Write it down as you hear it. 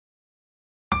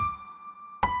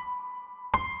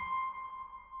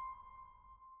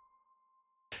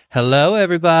Hello,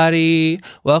 everybody.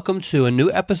 Welcome to a new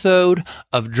episode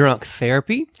of Drunk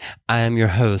Therapy. I am your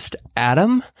host,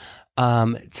 Adam.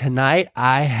 Tonight,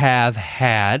 I have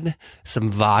had some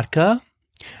vodka.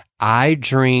 I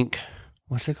drink,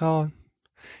 what's it called?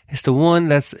 It's the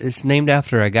one it's named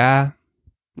after a guy.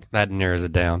 That narrows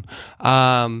it down.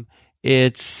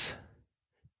 It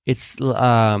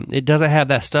doesn't have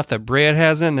that stuff that bread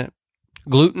has in it.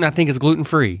 Gluten, I think it's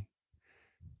gluten-free.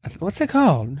 What's it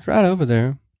called? It's right over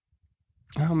there.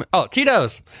 Oh,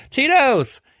 Tito's.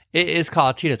 Tito's. It is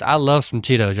called Tito's. I love some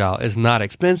Tito's, y'all. It's not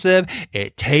expensive.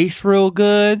 It tastes real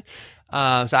good. So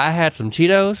I had some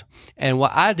Tito's, and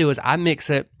what I do is I mix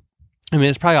it. I mean,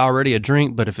 it's probably already a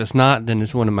drink, but if it's not, then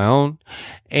it's one of my own.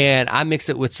 And I mix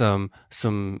it with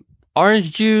some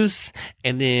orange juice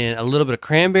and then a little bit of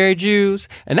cranberry juice,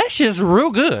 and that shit's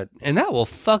real good. And that will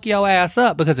fuck your ass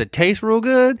up because it tastes real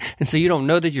good, and so you don't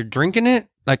know that you're drinking it.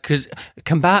 Like, cause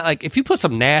combine, like, if you put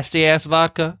some nasty ass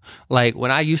vodka, like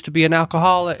when I used to be an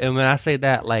alcoholic, and when I say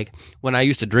that, like, when I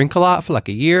used to drink a lot for like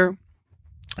a year,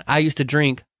 I used to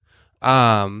drink,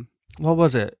 what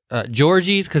was it?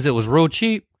 Georgie's, cause it was real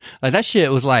cheap. Like, that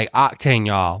shit was like octane,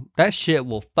 y'all. That shit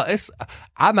will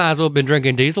I might as well have been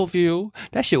drinking diesel fuel.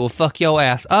 That shit will fuck your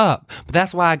ass up. But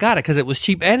that's why I got it, cause it was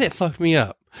cheap and it fucked me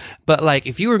up. But like,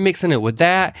 if you were mixing it with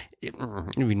that, it'd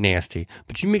be nasty.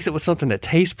 But you mix it with something that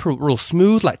tastes real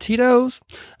smooth, like Tito's,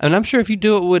 and I'm sure if you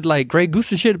do it with like Grey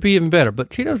Goose and shit, it'd be even better. But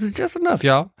Tito's is just enough,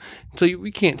 y'all, so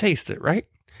we can't taste it, right?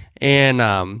 And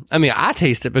I mean, I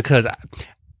taste it because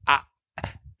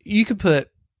you could put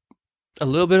a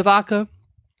little bit of vodka,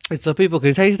 and so people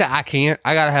can taste it. I can't.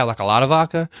 I gotta have like a lot of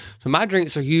vodka. So my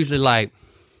drinks are usually like,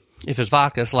 if it's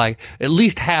vodka, it's like at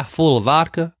least half full of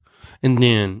vodka. And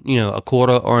then, you know, a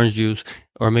quarter orange juice,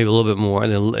 or maybe a little bit more,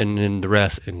 and then the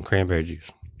rest in cranberry juice.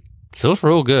 So it's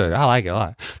real good. I like it a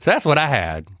lot. So that's what I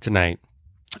had tonight.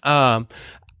 I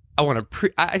want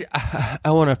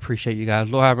to appreciate you guys.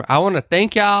 Lord, I want to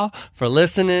thank y'all for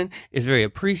listening. It's very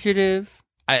appreciative.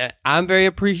 I'm very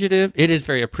appreciative. It is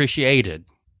very appreciated.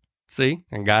 See,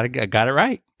 I got it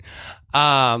right.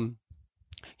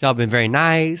 Y'all been very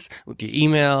nice with your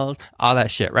emails, all that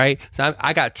shit, right? So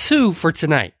I got 2 for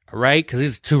tonight. Right? Because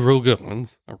these are 2 real good ones.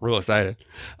 I'm real excited.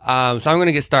 So I'm going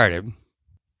to get started.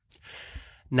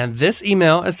 Now, this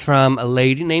email is from a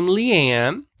lady named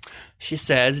Leanne. She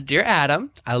says, Dear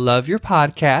Adam, I love your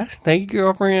podcast. Thank you,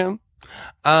 girlfriend.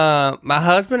 My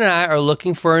husband and I are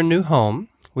looking for a new home.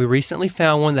 We recently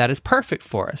found one that is perfect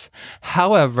for us.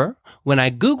 However, when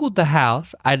I Googled the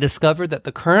house, I discovered that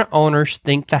the current owners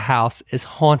think the house is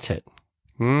haunted.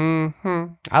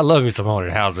 I love me some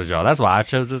haunted houses, y'all. That's why I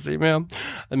chose this email.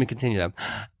 Let me continue them.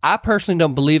 I personally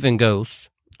don't believe in ghosts.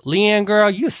 Leanne, girl,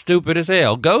 you stupid as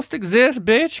hell. Ghosts exist,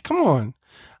 bitch. Come on.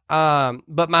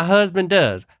 But my husband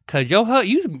does. Cause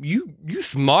you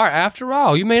smart after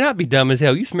all. You may not be dumb as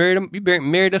hell. You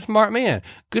married a smart man.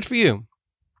 Good for you.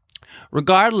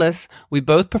 Regardless, we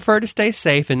both prefer to stay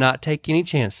safe and not take any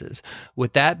chances.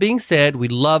 With that being said, we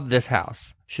love this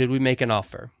house. Should we make an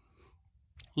offer?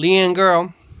 Leanne,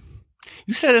 girl,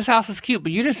 you said this house is cute,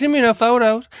 but you didn't send me no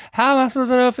photos. How am I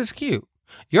supposed to know if it's cute?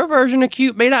 Your version of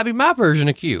cute may not be my version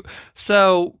of cute.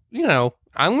 So, you know,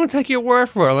 I'm going to take your word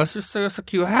for it. Let's just say it's a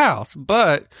cute house.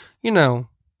 But, you know,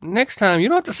 next time, you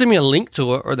don't have to send me a link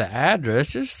to it or the address.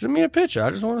 Just send me a picture. I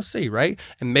just want to see, right?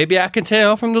 And maybe I can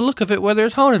tell from the look of it whether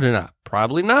it's haunted or not.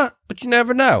 Probably not, but you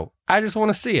never know. I just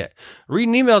want to see it.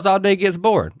 Reading emails all day gets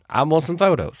bored. I want some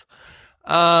photos.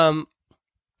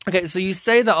 Okay, so you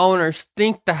say the owners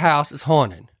think the house is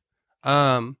haunted.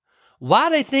 Why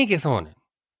they think it's haunted,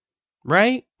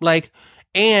 right? Like,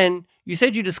 and you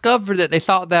said you discovered that they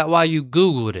thought that while you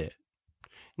Googled it.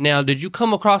 Now, did you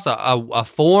come across a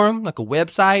forum, like a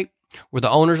website, where the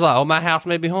owners are like, oh, my house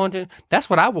may be haunted? That's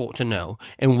what I want to know.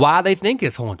 And why they think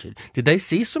it's haunted. Did they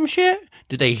see some shit?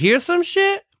 Did they hear some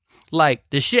shit? Like,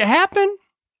 did shit happen?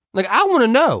 Like, I want to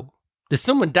know. Did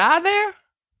someone die there?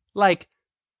 Like,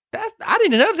 I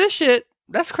need to know this shit.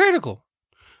 That's critical.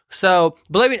 So,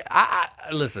 believe me,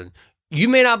 listen, you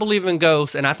may not believe in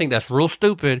ghosts, and I think that's real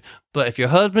stupid, but if your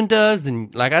husband does, then,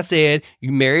 like I said,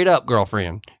 you married up,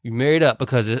 girlfriend. You married up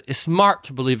because it's smart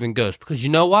to believe in ghosts, because you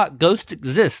know what? Ghosts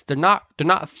exist. They're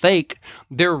not fake.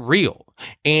 They're real.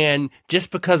 And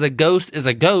just because a ghost is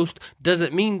a ghost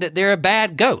doesn't mean that they're a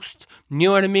bad ghost. You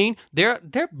know what I mean? They're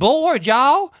bored,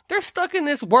 y'all. They're stuck in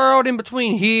this world in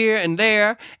between here and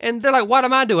there, and they're like, what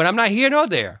am I doing? I'm not here nor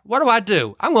there. What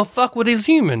do? I'm gonna fuck with these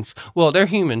humans. Well, they're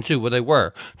human too, well, they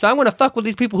were. So I'm gonna fuck with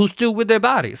these people who still with their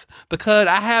bodies, because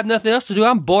I have nothing else to do.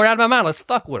 I'm bored out of my mind. Let's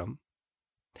fuck with them.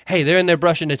 Hey, they're in there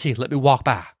brushing their teeth. Let me walk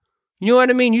by. You know what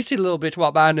I mean? You see the little bitch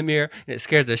walk by in the mirror and it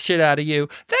scares the shit out of you.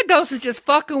 That ghost is just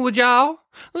fucking with y'all.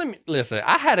 Listen.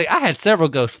 I had several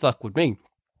ghosts fuck with me,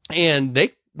 and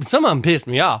some of them pissed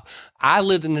me off. I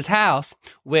lived in this house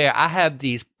where I have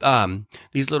these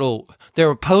little, they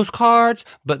were postcards,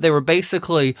 but they were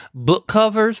basically book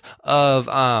covers of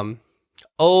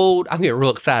old. I'm getting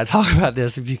real excited talking about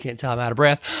this. If you can't tell, I'm out of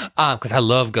breath because I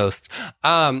love ghosts.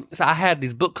 So I had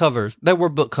these book covers. They were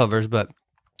book covers, but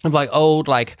of like old,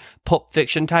 like Pulp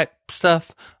Fiction type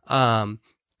stuff.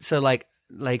 So like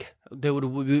there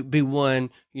would be one,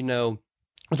 you know,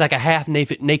 it's like a half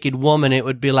naked woman. It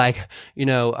would be like, you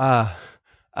know,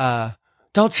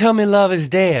 don't tell me love is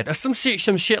dead, or some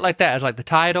shit like that as like the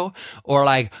title, or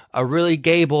like a really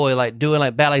gay boy like doing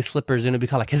like ballet slippers, and it'd be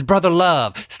called like His Brother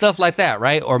Love, stuff like that,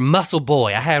 right? Or Muscle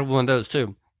Boy. I had one of those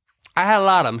too. I had a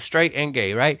lot of them, straight and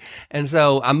gay, right? And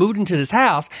so I moved into this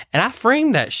house, and I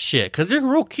framed that shit because they're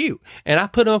real cute, and I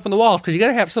put them up on the walls because you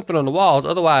gotta have something on the walls,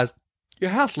 otherwise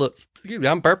your house looks. Excuse me,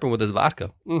 I'm burping with this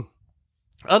vodka.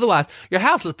 Otherwise, your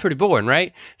house looks pretty boring,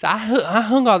 right? So I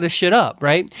hung all this shit up,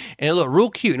 right? And it looked real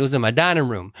cute, and it was in my dining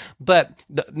room. But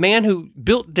the man who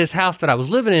built this house that I was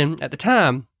living in at the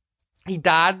time, he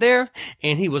died there,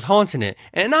 and he was haunting it.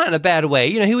 And not in a bad way.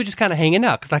 You know, he was just kind of hanging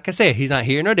out. Because like I said, he's not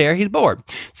here nor there. He's bored.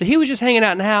 So he was just hanging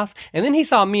out in the house. And then he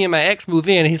saw me and my ex move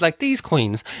in, and he's like, these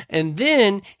queens. And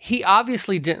then he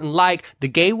obviously didn't like the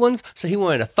gay ones, so he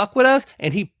wanted to fuck with us.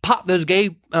 And he popped those gay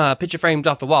picture frames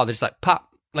off the wall. They just like pop.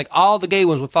 Like, all the gay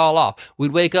ones would fall off.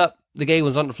 We'd wake up, the gay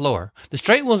ones on the floor. The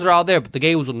straight ones are all there, but the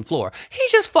gay ones on the floor. He's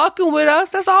just fucking with us.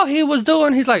 That's all he was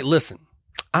doing. He's like, listen,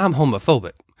 I'm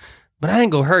homophobic, but I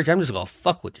ain't gonna hurt you. I'm just gonna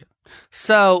fuck with you.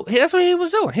 So, that's what he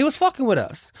was doing. He was fucking with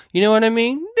us. You know what I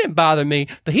mean? It didn't bother me,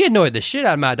 but he annoyed the shit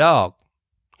out of my dog.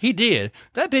 He did.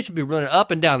 That bitch would be running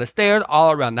up and down the stairs,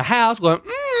 all around the house, going,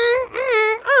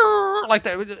 like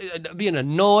that, being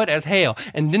annoyed as hell.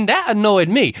 And then that annoyed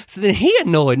me. So then he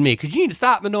annoyed me, because you need to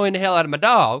stop annoying the hell out of my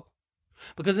dog,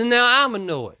 because then now I'm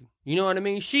annoyed. You know what I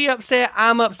mean? She upset,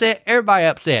 I'm upset, everybody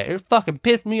upset. It fucking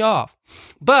pissed me off.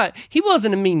 But he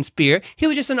wasn't a mean spirit. He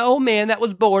was just an old man that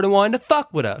was bored and wanted to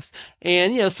fuck with us.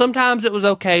 And, you know, sometimes it was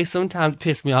okay, sometimes it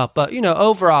pissed me off. But, you know,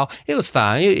 overall, it was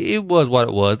fine. It was what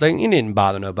it was. It didn't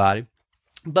bother nobody.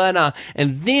 But,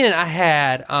 and then I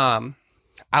had,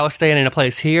 I was staying in a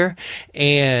place here,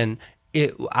 and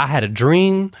I had a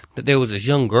dream that there was this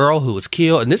young girl who was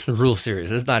killed, and this was real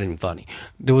serious. It's not even funny.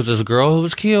 There was this girl who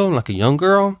was killed, like a young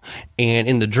girl, and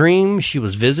in the dream, she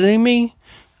was visiting me,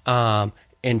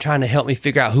 and trying to help me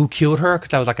figure out who killed her,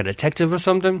 because I was like a detective or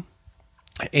something.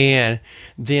 And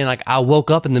then, like, I woke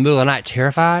up in the middle of the night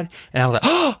terrified, and I was like,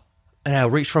 oh! And I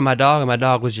reached for my dog, and my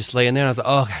dog was just laying there. And I was like,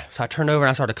 oh, okay. So I turned over, and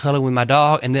I started cuddling with my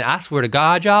dog. And then I swear to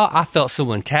God, y'all, I felt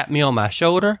someone tap me on my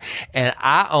shoulder, and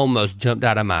I almost jumped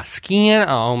out of my skin.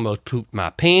 I almost pooped my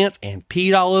pants and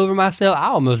peed all over myself. I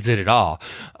almost did it all.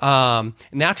 And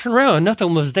then I turned around, and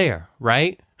nothing was there,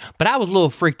 right? But I was a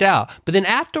little freaked out. But then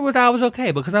afterwards, I was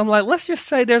okay, because I'm like, let's just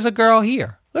say there's a girl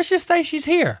here. Let's just say she's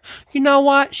here. You know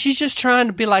what? She's just trying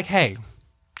to be like, hey,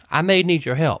 I may need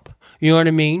your help. You know what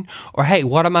I mean? Or, hey,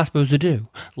 what am I supposed to do?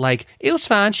 Like, it was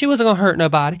fine. She wasn't going to hurt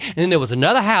nobody. And then there was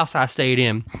another house I stayed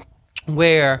in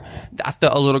where I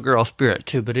felt a little girl spirit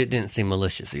too, but it didn't seem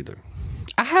malicious either.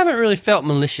 I haven't really felt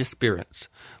malicious spirits,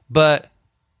 but,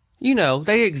 you know,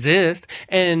 they exist.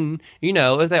 And, you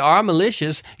know, if they are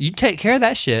malicious, you take care of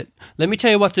that shit. Let me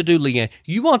tell you what to do, Leanne.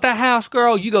 You want that house,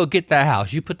 girl? You go get that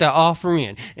house. You put that offer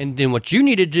in. And then what you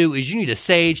need to do is you need to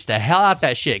sage the hell out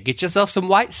that shit. Get yourself some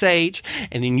white sage,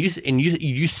 and then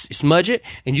you smudge it,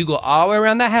 and you go all the way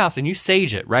around that house, and you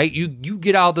sage it, right? You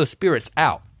get all those spirits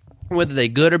out. Whether they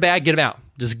good or bad, get them out.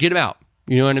 Just get them out.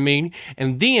 You know what I mean?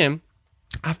 And then,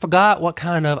 I forgot what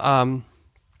kind of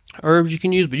herbs you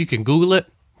can use, but you can Google it.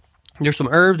 There's some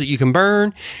herbs that you can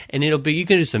burn, and you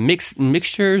can do some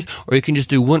mixtures, or you can just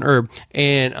do one herb,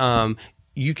 and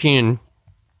you can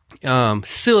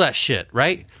seal that shit,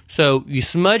 right? So you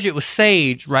smudge it with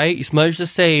sage, right? You smudge the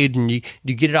sage, and you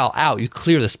get it all out. You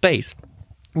clear the space.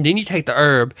 And then you take the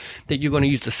herb that you're going to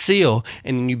use to seal,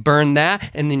 and then you burn that,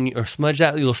 and then or smudge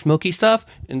that little smoky stuff,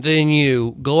 and then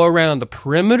you go around the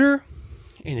perimeter,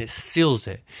 and it seals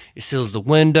it. It seals the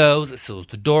windows, it seals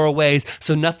the doorways,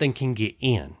 so nothing can get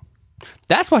in.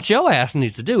 That's what your ass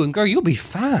needs to do, and girl, you'll be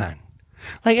fine.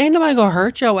 Like, ain't nobody gonna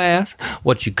hurt your ass.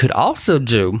 What you could also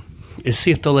do is see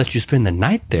if they'll let you spend the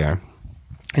night there,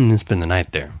 and then spend the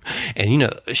night there. And, you know,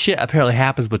 shit apparently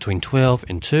happens between 12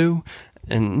 and 2,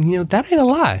 and, you know, that ain't a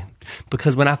lie.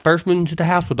 Because when I first moved into the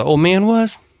house where the old man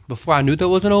was, before I knew there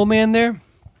was an old man there,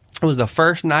 it was the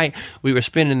first night we were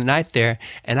spending the night there,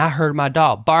 and I heard my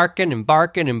dog barking and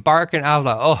barking and barking. I was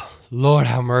like, oh, Lord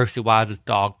have mercy, why is this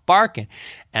dog barking?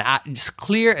 And I just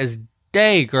clear as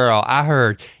day, girl, I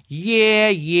heard, yeah,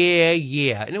 yeah,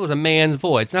 yeah. And it was a man's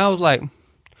voice. And I was like,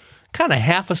 kind of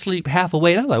half asleep, half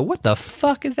awake. I was like, what the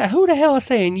fuck is that? Who the hell is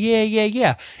saying, yeah, yeah,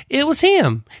 yeah? It was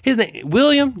him. His name,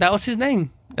 William, that was his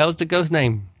name. That was the ghost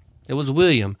name. It was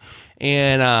William.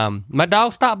 And my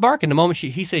dog stopped barking the moment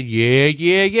he said, yeah,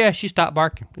 yeah, yeah. She stopped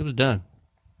barking. It was done.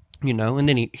 You know, and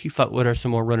then he fucked with her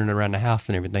some more running around the house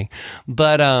and everything.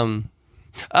 But,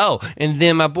 oh, and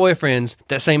then my boyfriend's,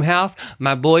 that same house,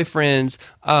 my boyfriend's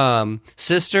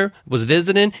sister was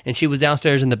visiting, and she was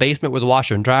downstairs in the basement where the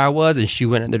washer and dryer was, and she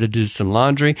went in there to do some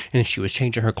laundry, and she was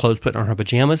changing her clothes, putting on her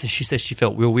pajamas, and she said she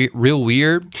felt real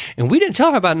weird. And we didn't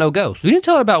tell her about no ghosts. We didn't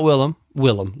tell her about Willem.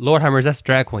 Lord Hammers, that's the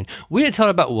drag queen. We didn't tell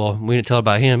her about, we didn't tell her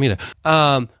about him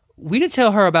either. We didn't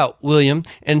tell her about William,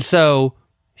 and so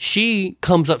she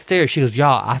comes upstairs. She goes,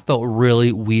 y'all, I felt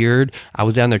really weird. I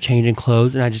was down there changing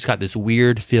clothes, and I just got this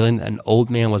weird feeling that an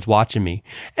old man was watching me.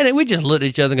 And then we just looked at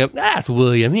each other and go, that's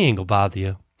William. He ain't gonna bother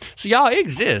you. So y'all, it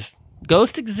exists.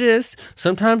 Ghosts exist.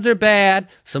 Sometimes they're bad.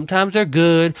 Sometimes they're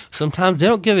good. Sometimes they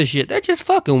don't give a shit. They're just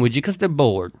fucking with you because they're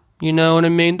bored. You know what I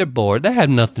mean? They're bored. They have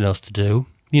nothing else to do.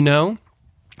 You know?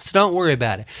 So don't worry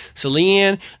about it. So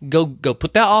Leanne, go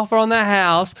put that offer on that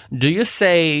house. Do your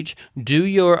sage. Do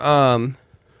your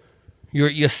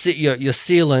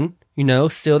sealing, you know,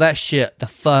 seal that shit the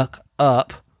fuck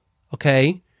up,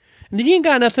 okay? And then you ain't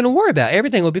got nothing to worry about.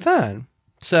 Everything will be fine.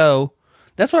 So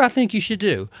that's what I think you should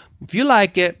do. If you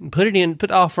like it, put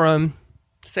the offer on,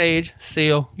 sage,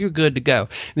 seal, you're good to go.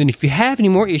 And then if you have any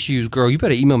more issues, girl, you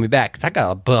better email me back, because I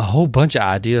got a whole bunch of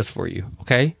ideas for you,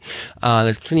 okay?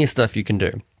 There's plenty of stuff you can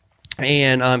do.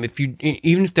 And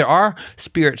even if there are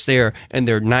spirits there and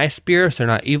they're nice spirits, they're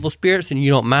not evil spirits, and you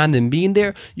don't mind them being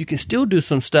there, you can still do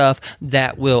some stuff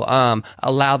that will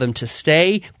allow them to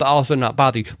stay, but also not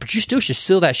bother you. But you still should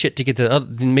seal that shit to get to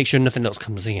make sure nothing else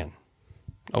comes in.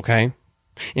 Okay? And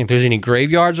if there's any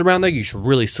graveyards around there, you should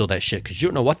really seal that shit, because you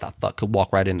don't know what the fuck could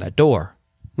walk right in that door.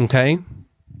 Okay?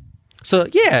 So,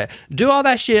 yeah, do all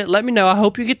that shit. Let me know. I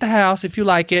hope you get the house if you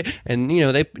like it. And, you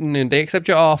know, they accept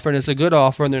your offer, and it's a good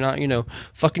offer, and they're not, you know,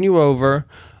 fucking you over.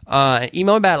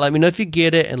 Email me back. Let me know if you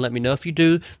get it, and let me know if you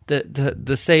do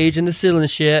the sage and the sealing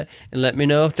shit, and let me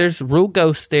know if there's real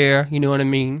ghosts there. You know what I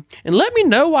mean? And let me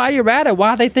know why you're at it,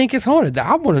 why they think it's haunted.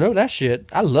 I want to know that shit.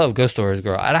 I love ghost stories,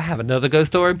 girl. I have another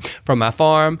ghost story from my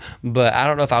farm, but I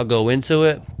don't know if I'll go into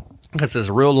it because it's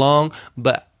real long.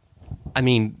 But, I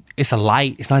mean, it's a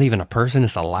light. It's not even a person.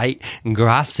 It's a light. And girl,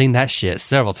 I've seen that shit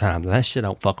several times, and that shit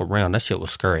don't fuck around. That shit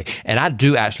was scary. And I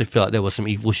do actually feel like there was some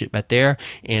evil shit back there.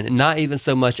 And not even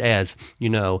so much as, you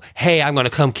know, hey, I'm going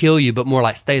to come kill you, but more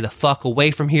like, stay the fuck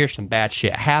away from here. Some bad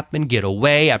shit happened. Get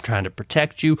away. I'm trying to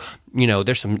protect you. You know,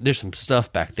 there's some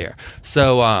stuff back there.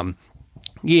 So,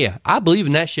 yeah, I believe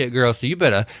in that shit, girl. So you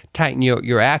better tighten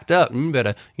your act up, and you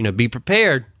better, you know, be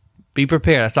prepared. Be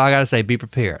prepared. That's all I got to say. Be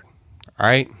prepared. All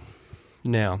right?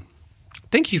 Now,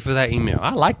 thank you for that email.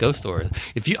 I like ghost stories.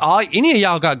 If any of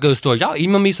y'all got ghost stories, y'all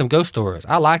email me some ghost stories.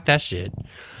 I like that shit.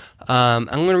 I'm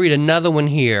going to read another one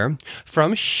here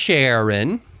from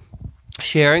Sharon.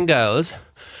 Sharon goes,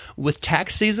 with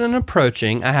tax season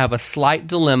approaching, I have a slight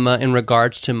dilemma in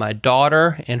regards to my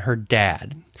daughter and her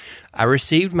dad. I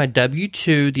received my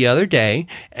W-2 the other day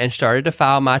and started to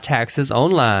file my taxes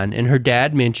online, and her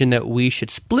dad mentioned that we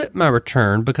should split my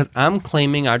return because I'm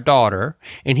claiming our daughter,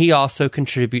 and he also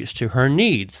contributes to her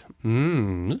needs.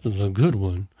 This is a good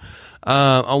one.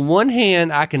 On one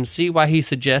hand, I can see why he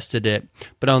suggested it,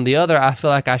 but on the other, I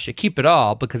feel like I should keep it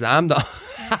all because I'm the...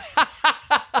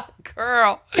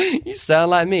 Girl, you sound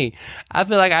like me. I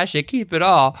feel like I should keep it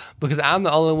all because I'm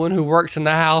the only one who works in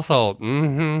the household.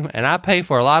 And I pay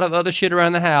for a lot of other shit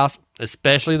around the house,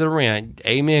 especially the rent.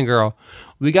 Amen, girl.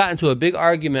 We got into a big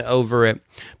argument over it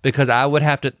because I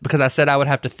said I would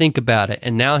have to think about it.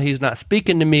 And now he's not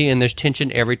speaking to me, and there's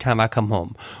tension every time I come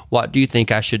home. What do you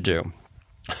think I should do?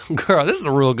 Girl, this is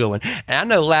a real good one. And I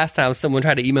know last time someone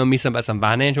tried to email me about some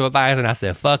financial advice, and I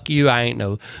said, fuck you. I ain't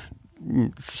no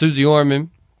Susie Orman.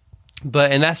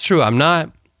 And that's true, I'm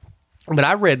not. But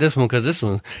I read this one because this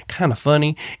one's kind of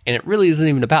funny, and it really isn't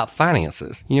even about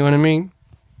finances. You know what I mean?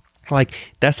 Like,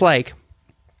 that's like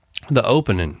the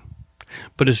opening.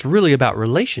 But it's really about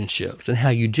relationships and how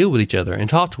you deal with each other and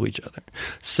talk to each other.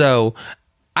 So,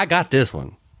 I got this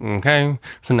one, okay?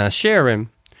 So now, Sharon,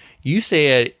 you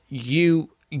said you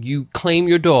claim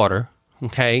your daughter,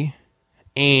 okay?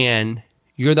 And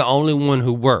you're the only one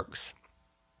who works.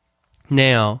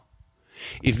 Now,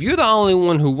 if you're the only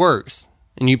one who works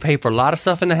and you pay for a lot of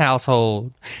stuff in the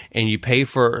household and you pay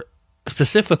for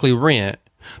specifically rent,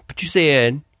 but you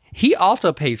said he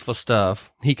also pays for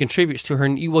stuff. He contributes to her.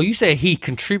 Well, you say he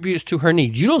contributes to her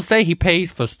needs. You don't say he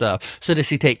pays for stuff. So does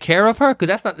he take care of her? Because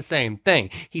that's not the same thing.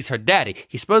 He's her daddy.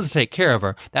 He's supposed to take care of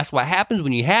her. That's what happens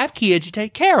when you have kids. You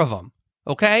take care of them.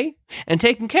 Okay? And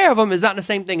taking care of them is not the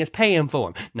same thing as paying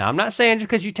for them. Now, I'm not saying just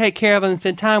because you take care of them and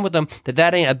spend time with them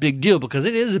that ain't a big deal, because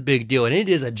it is a big deal and it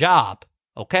is a job.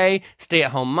 Okay?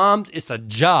 Stay-at-home moms, it's a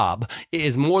job. It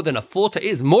is more than a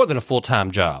full-time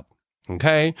job.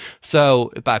 Okay? So,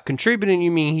 if by contributing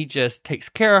you mean he just takes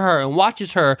care of her and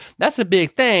watches her, that's a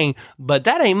big thing, but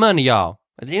that ain't money, y'all.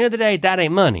 At the end of the day, that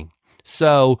ain't money.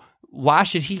 So, why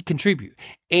should he contribute?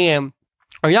 And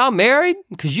are y'all married?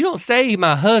 Because you don't say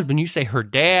my husband, you say her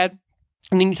dad.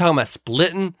 And then you're talking about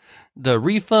splitting the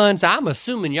refunds. I'm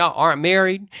assuming y'all aren't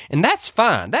married. And that's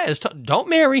fine. That is, don't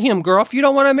marry him, girl. If you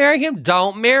don't want to marry him,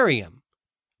 don't marry him.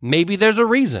 Maybe there's a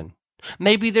reason.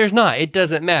 Maybe there's not. It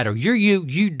doesn't matter. You're you.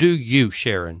 You do you,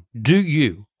 Sharon. Do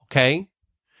you. Okay?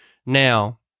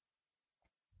 Now,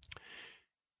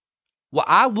 what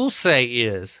I will say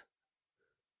is,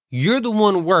 you're the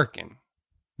one working.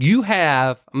 You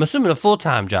have, I'm assuming, a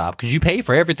full-time job because you pay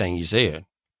for everything you said.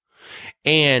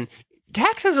 And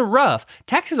taxes are rough.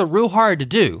 Taxes are real hard to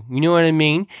do. You know what I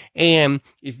mean? And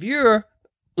if you're,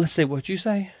 let's see what you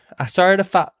say. I started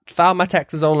to file my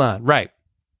taxes online. Right.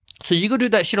 So you go do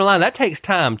that shit online. That takes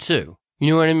time too. You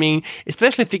know what I mean?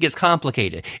 Especially if it gets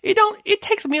complicated. It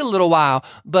takes me a little while,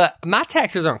 but my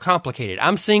taxes aren't complicated.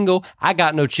 I'm single. I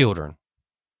got no children.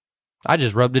 I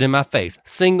just rubbed it in my face.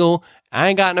 Single. I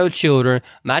ain't got no children.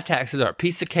 My taxes are a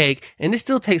piece of cake. And it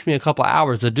still takes me a couple of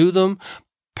hours to do them.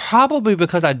 Probably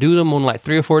because I do them on like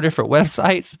 3 or 4 different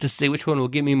websites to see which one will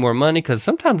give me more money, because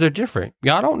sometimes they're different.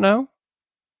 Y'all don't know.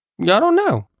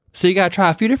 So you got to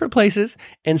try a few different places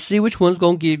and see which one's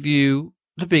going to give you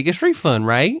the biggest refund,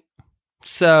 right?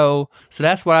 So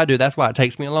that's what I do. That's why it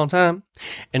takes me a long time.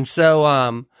 And so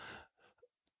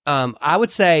I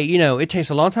would say, it takes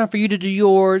a long time for you to do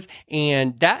yours,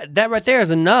 and that right there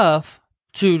is enough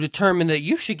to determine that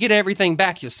you should get everything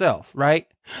back yourself, right?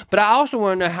 But I also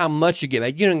want to know how much you get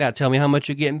back. You don't got to tell me how much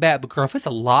you're getting back, but girl, if it's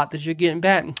a lot that you're getting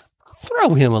back,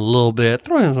 throw him a little bit.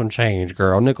 Throw him some change,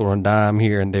 girl. Nickel and dime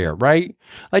here and there, right?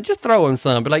 Like, just throw him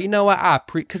some. But like, you know what?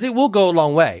 Because it will go a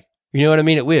long way. You know what I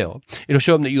mean? It will. It'll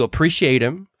show him that you appreciate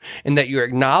him and that you're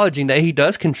acknowledging that he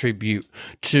does contribute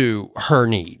to her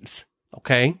needs.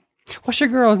 Okay? What's your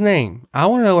girl's name? I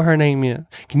want to know what her name is.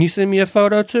 Can you send me a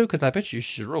photo too? Because I bet you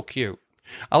she's real cute.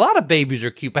 A lot of babies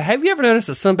are cute, but have you ever noticed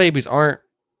that some babies aren't?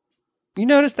 You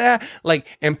notice that? Like,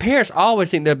 and parents always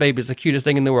think their baby's the cutest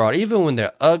thing in the world. Even when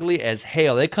they're ugly as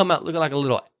hell, they come out looking like a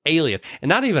little alien. And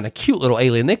not even a cute little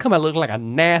alien. They come out looking like a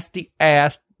nasty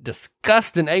ass,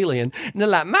 disgusting alien. And they're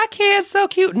like, my kid's so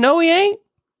cute. No, he ain't.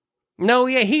 No,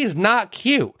 he ain't. He is not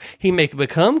cute. He may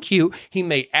become cute. He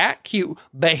may act cute,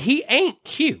 but he ain't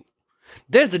cute.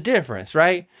 There's a difference,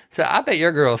 right? So I bet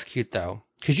your girl's cute though.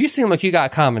 Because you seem like you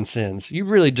got common sense. You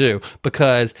really do.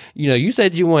 Because, you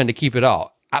said you wanted to keep it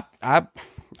all. I'm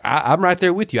right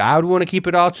there with you. I would want to keep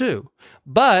it all too.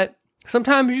 But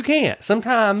sometimes you can't.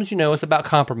 Sometimes, it's about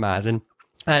compromise. And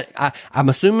I'm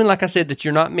assuming, like I said, that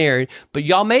you're not married, but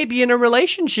y'all may be in a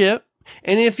relationship.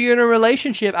 And if you're in a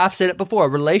relationship, I've said it before,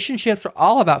 relationships are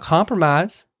all about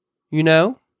compromise. You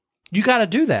got to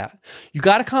do that. You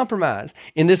got to compromise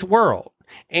in this world.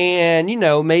 And,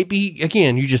 maybe,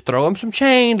 again, you just throw them some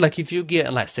change. Like if you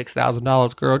get like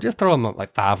 $6,000, girl, just throw them up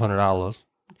like $500.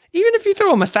 Even if you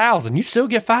throw them $1,000, you still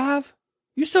get $5.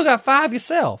 You still got $5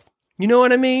 yourself. You know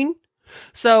what I mean?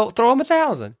 So throw them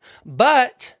 $1,000.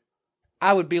 But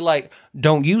I would be like,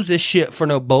 don't use this shit for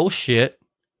no bullshit.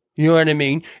 You know what I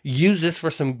mean? Use this for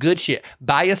some good shit.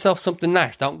 Buy yourself something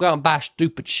nice. Don't go out and buy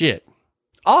stupid shit.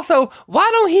 Also, why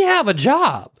don't he have a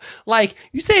job? Like,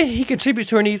 you say he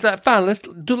contributes to her needs. Like, fine, let's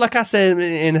do like I said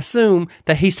and assume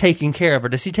that he's taking care of her.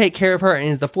 Does he take care of her and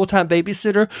is the full-time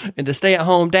babysitter and the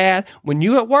stay-at-home dad when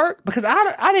you at work? Because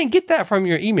I didn't get that from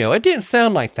your email. It didn't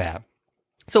sound like that.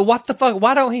 So what the fuck?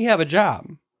 Why don't he have a job?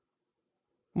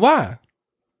 Why?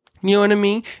 You know what I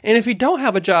mean? And if he don't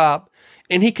have a job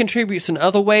and he contributes in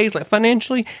other ways, like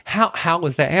financially, how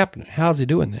is that happening? How is he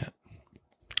doing that?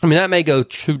 I mean, that may go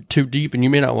too deep and you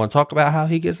may not want to talk about how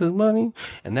he gets his money,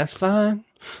 and that's fine.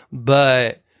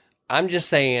 But I'm just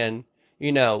saying,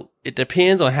 it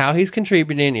depends on how he's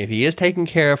contributing. If he is taking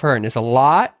care of her and it's a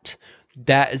lot,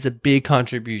 that is a big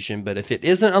contribution. But if it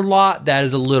isn't a lot, that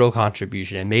is a little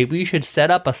contribution. And maybe you should set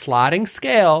up a sliding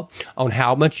scale on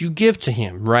how much you give to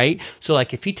him, right? So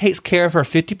like if he takes care of her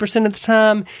 50% of the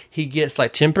time, he gets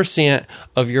like 10%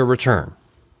 of your return.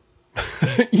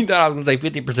 You thought I was going to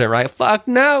say 50%, right? Fuck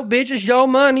no, bitch, it's your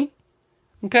money.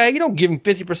 Okay? You don't give him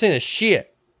 50% of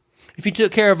shit. If you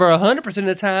took care of her 100% of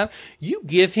the time, you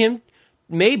give him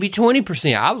maybe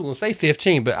 20%. I was going to say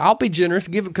 15, but I'll be generous,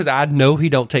 give it, because I know he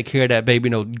don't take care of that baby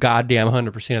no goddamn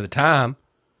 100% of the time.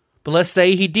 But let's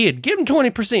say he did. Give him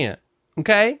 20%,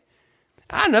 okay?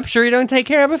 I'm sure he don't take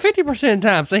care of it 50% of the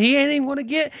time, so he ain't even going to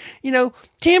get,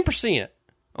 10%,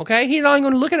 okay? He's only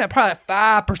going to look at that probably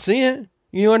 5%,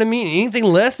 you know what I mean? Anything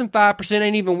less than 5%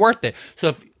 ain't even worth it. So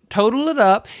if total it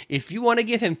up, if you want to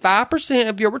give him 5%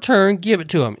 of your return, give it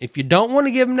to him. If you don't want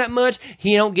to give him that much,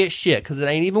 he don't get shit, because it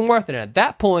ain't even worth it. And at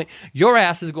that point, your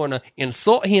ass is going to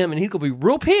insult him, and he's going to be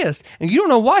real pissed, and you don't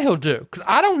know what he'll do, because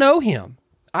I don't know him.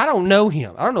 I don't know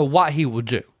what he will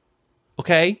do,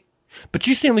 okay? But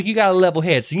you seem like you got a level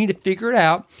head, so you need to figure it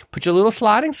out, put your little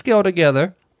sliding scale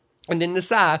together, and then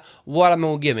decide what I'm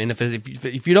going to give him. And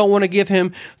if you don't want to give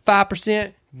him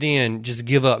 5%, then just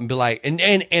give up and be like, and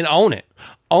own it.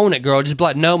 Own it, girl. Just be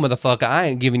like, no, motherfucker, I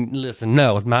ain't giving, listen,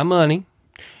 no, it's my money.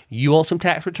 You want some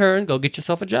tax returns? Go get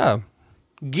yourself a job.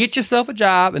 Get yourself a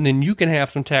job, and then you can have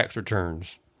some tax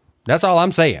returns. That's all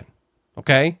I'm saying,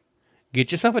 okay?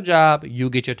 Get yourself a job, you'll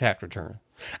get your tax return.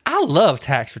 I love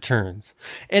tax returns.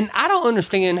 And I don't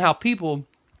understand how people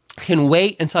can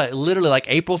wait until literally like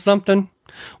April something.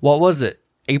 What was it?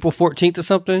 April 14th or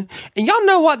something? And y'all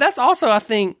know what? That's also, I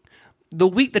think, the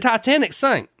week the Titanic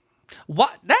sank.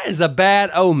 What? That is a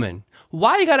bad omen.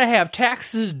 Why you gotta have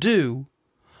taxes due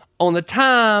on the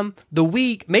time, the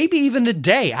week, maybe even the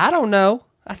day, I don't know.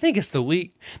 I think it's the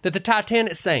week that the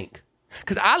Titanic sank.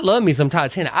 Because I love me some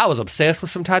Titanic. I was obsessed with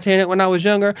some Titanic when I was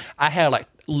younger. I had like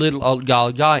little,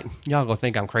 y'all gonna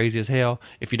think I'm crazy as hell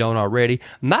if you don't already.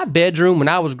 My bedroom when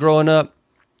I was growing up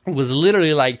was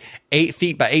literally like 8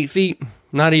 feet by 8 feet.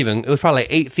 Not even. It was probably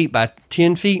 8 feet by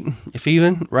 10 feet, if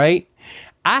even, right?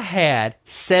 I had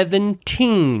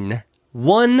 17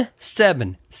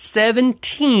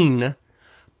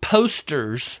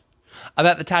 posters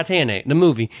about the Titanic, the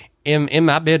movie, in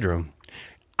my bedroom.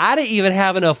 I didn't even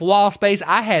have enough wall space.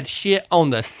 I had shit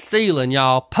on the ceiling,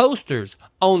 y'all. Posters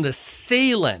on the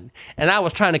ceiling. And I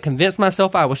was trying to convince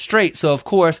myself I was straight. So, of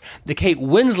course, the Kate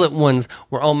Winslet ones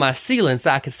were on my ceiling so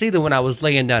I could see them when I was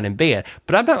laying down in bed.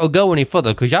 But I'm not going to go any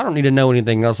further because y'all don't need to know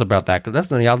anything else about that because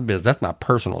that's none of y'all's business. That's my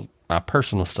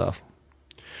personal stuff.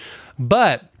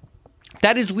 But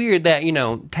that is weird that,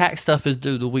 tax stuff is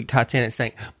due the week Titanic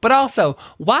sank. But also,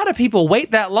 why do people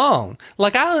wait that long?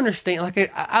 Like, I understand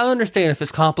if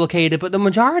it's complicated, but the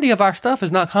majority of our stuff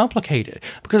is not complicated.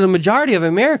 Because the majority of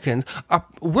Americans,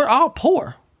 we're all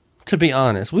poor, to be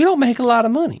honest. We don't make a lot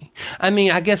of money. I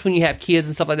mean, I guess when you have kids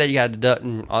and stuff like that, you got to deduct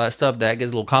and all that stuff, that gets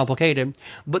a little complicated.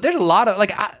 But there's a lot of,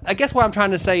 I guess what I'm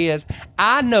trying to say is,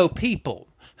 I know people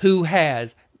who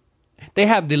they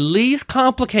have the least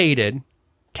complicated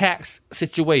tax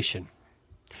situation,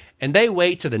 and they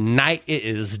wait till the night it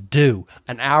is due,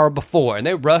 an hour before, and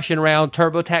they're rushing around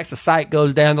TurboTax. The site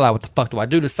goes down. They're like, what the fuck do I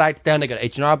do? The site's down. They got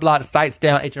H&R Block. The site's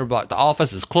down. H&R Block. The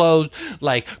office is closed.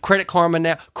 Like Credit Karma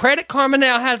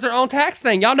now has their own tax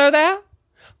thing. Y'all know that?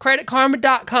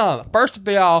 CreditKarma.com. First of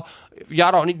all,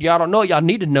 y'all don't know it. Y'all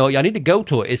need to know it. Y'all need to go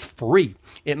to it. It's free.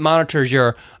 It monitors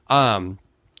your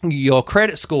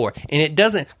credit score, and it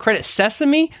doesn't. Credit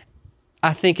Sesame,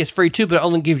 I think it's free too, but it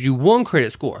only gives you one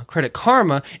credit score. Credit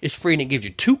Karma is free and it gives you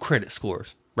 2 credit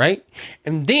scores, right?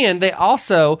 And then they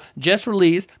also just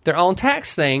released their own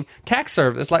tax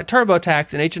service like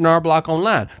TurboTax and H&R Block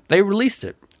Online. They released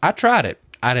it. I tried it.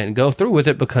 I didn't go through with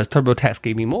it because TurboTax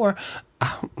gave me more.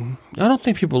 I don't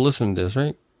think people listen to this,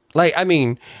 right? Like, I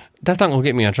mean, that's not going to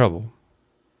get me in trouble.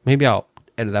 Maybe I'll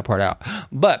edit that part out.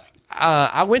 But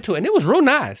I went to it, and it was real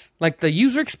nice. Like, the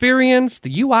user experience,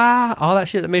 the UI, all that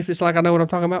shit that makes me feel like I know what I'm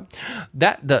talking about.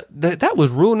 That was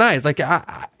real nice. Like,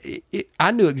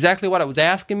 I knew exactly what it was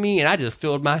asking me, and I just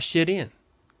filled my shit in.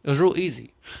 It was real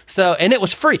easy. So, and it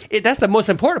was free. That's the most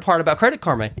important part about Credit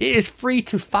Karma. It is free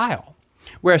to file.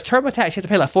 Whereas TurboTax, you have to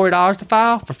pay like $40 to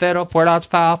file for federal, $40 to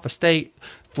file for state,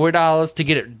 $40 to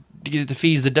get the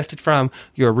fees deducted from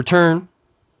your return.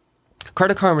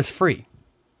 Credit Karma is free.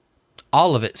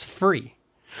 All of it's free.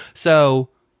 So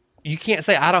you can't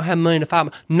say, I don't have money to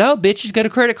file. No, bitches, go to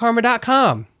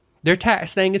creditkarma.com. Their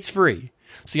tax thing is free.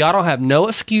 So y'all don't have no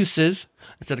excuses.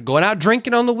 Instead of going out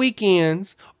drinking on the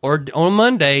weekends or on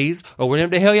Mondays or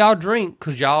whenever the hell y'all drink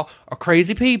because y'all are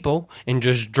crazy people and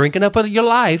just drinking up your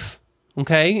life,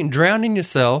 okay, and drowning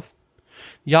yourself,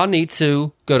 y'all need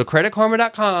to go to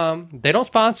creditkarma.com. They don't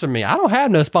sponsor me. I don't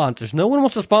have no sponsors. No one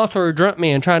wants to sponsor a drunk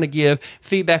man trying to give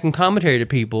feedback and commentary to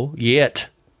people yet.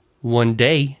 One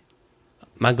day,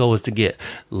 my goal is to get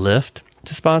Lyft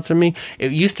to sponsor me.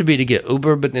 It used to be to get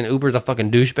Uber, but then Uber's a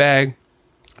fucking douchebag.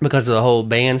 because of the whole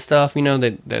ban stuff,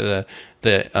 the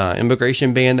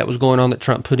immigration ban that was going on that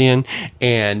Trump put in,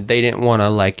 and they didn't want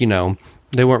to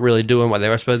they weren't really doing what they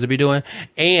were supposed to be doing,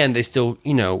 and they still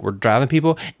were driving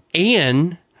people,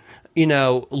 and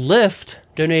Lyft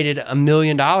donated $1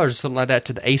 million or something like that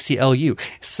to the ACLU.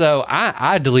 So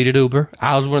I deleted Uber.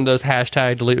 I was one of those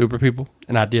hashtag delete Uber people,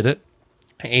 and I did it,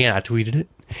 and I tweeted it,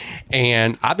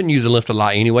 and I've been using Lyft a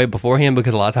lot anyway beforehand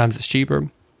because a lot of times it's cheaper.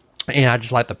 And I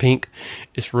just like the pink.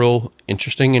 It's real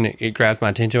interesting, and it grabs my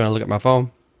attention when I look at my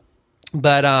phone.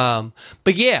 But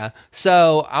yeah,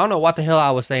 so I don't know what the hell I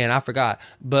was saying. I forgot.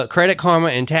 But Credit Karma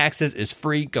and taxes is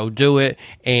free. Go do it.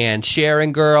 And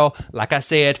Sharon Girl, like I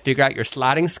said, figure out your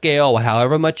sliding scale.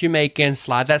 However much you're making,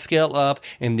 slide that scale up.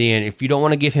 And then if you don't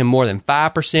want to give him more than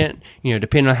 5%,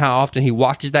 depending on how often he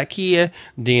watches that Kia,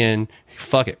 then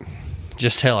fuck it.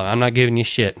 Just tell him, I'm not giving you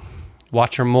shit.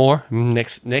 Watch her more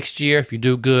next year. If you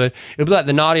do good, it'll be like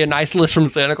the naughty and nice list from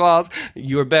Santa Claus.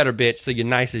 You're a better bitch, so you're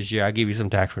nice this year. I give you some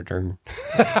tax return.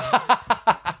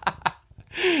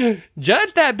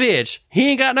 Judge that bitch. He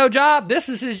ain't got no job. This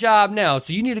is his job now.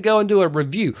 So you need to go and do a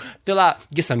review.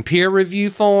 Get some peer review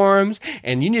forms,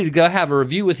 and you need to go have a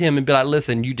review with him and be like,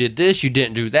 listen, you did this, you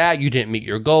didn't do that, you didn't meet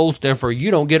your goals, therefore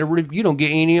you don't get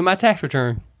any of my tax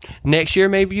return. Next year,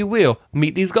 maybe you will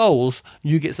meet these goals.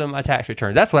 You get some of my tax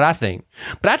returns. That's what I think.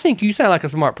 But I think you sound like a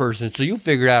smart person, so you'll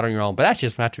figure it out on your own. But that's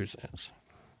just my 2 cents.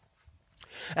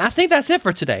 And I think that's it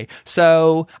for today.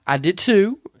 So I did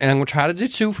 2, and I'm going to try to do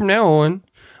 2 from now on.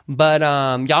 But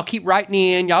y'all keep writing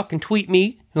in. Y'all can tweet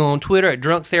me on Twitter at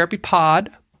Drunk Therapy Pod,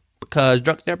 because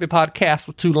Drunk Therapy Podcast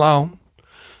was too long.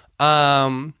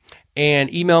 And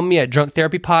email me at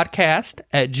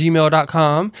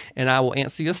drunktherapypodcast@gmail.com, and I will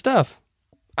answer your stuff.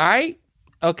 All right?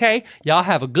 Okay? Y'all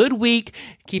have a good week.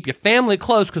 Keep your family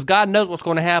close, because God knows what's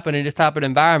going to happen in this type of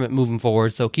environment moving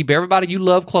forward. So keep everybody you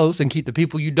love close, and keep the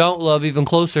people you don't love even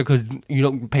closer, because you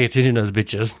don't pay attention to those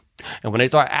bitches. And when they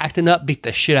start acting up, beat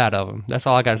the shit out of them. That's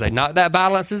all I got to say. Not that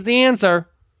violence is the answer.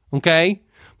 Okay?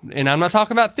 And I'm not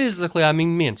talking about physically. I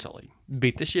mean mentally.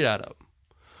 Beat the shit out of them.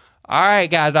 All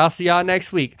right, guys. I'll see y'all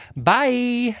next week.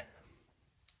 Bye.